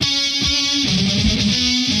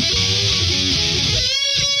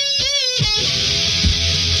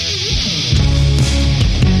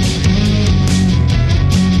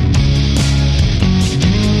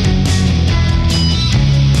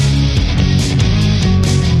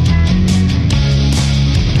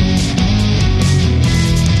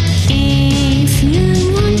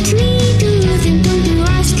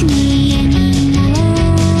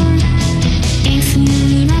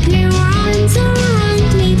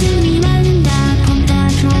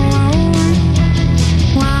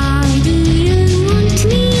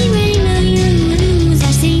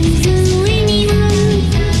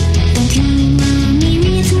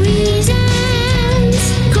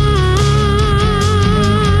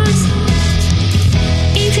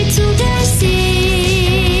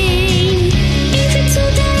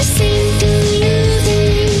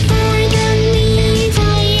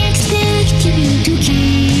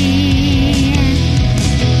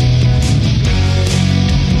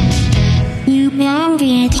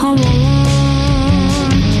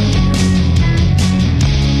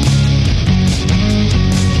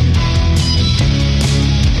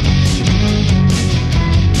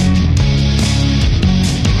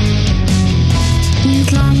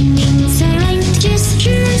Lightning, silent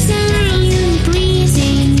gestures, are you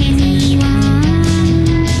breathing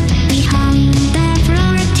anyone? Behind that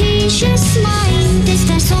flirtatious mind is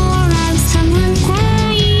the soul of someone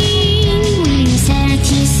crying. Will you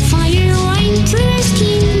satisfy your interest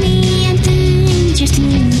in me and then just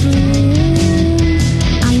move on?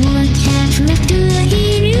 I would have loved to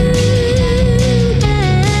hear you,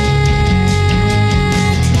 but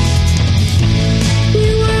we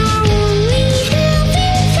were only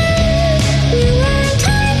having fun. We weren't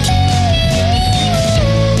talking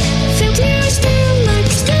anymore. Felt your stomach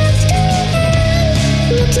stuck to hand.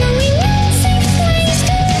 Looked lonely once it placed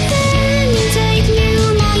to then. Inside your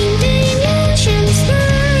mind the emotions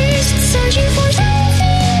burst, searching for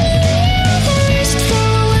something in your thirst for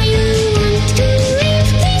why you want to live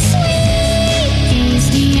this way. Is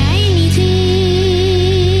there anything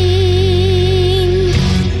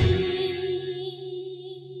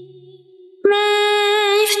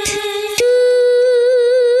left to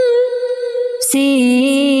say?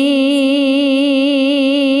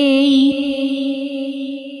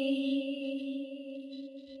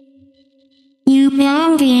 You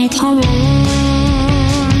found it all.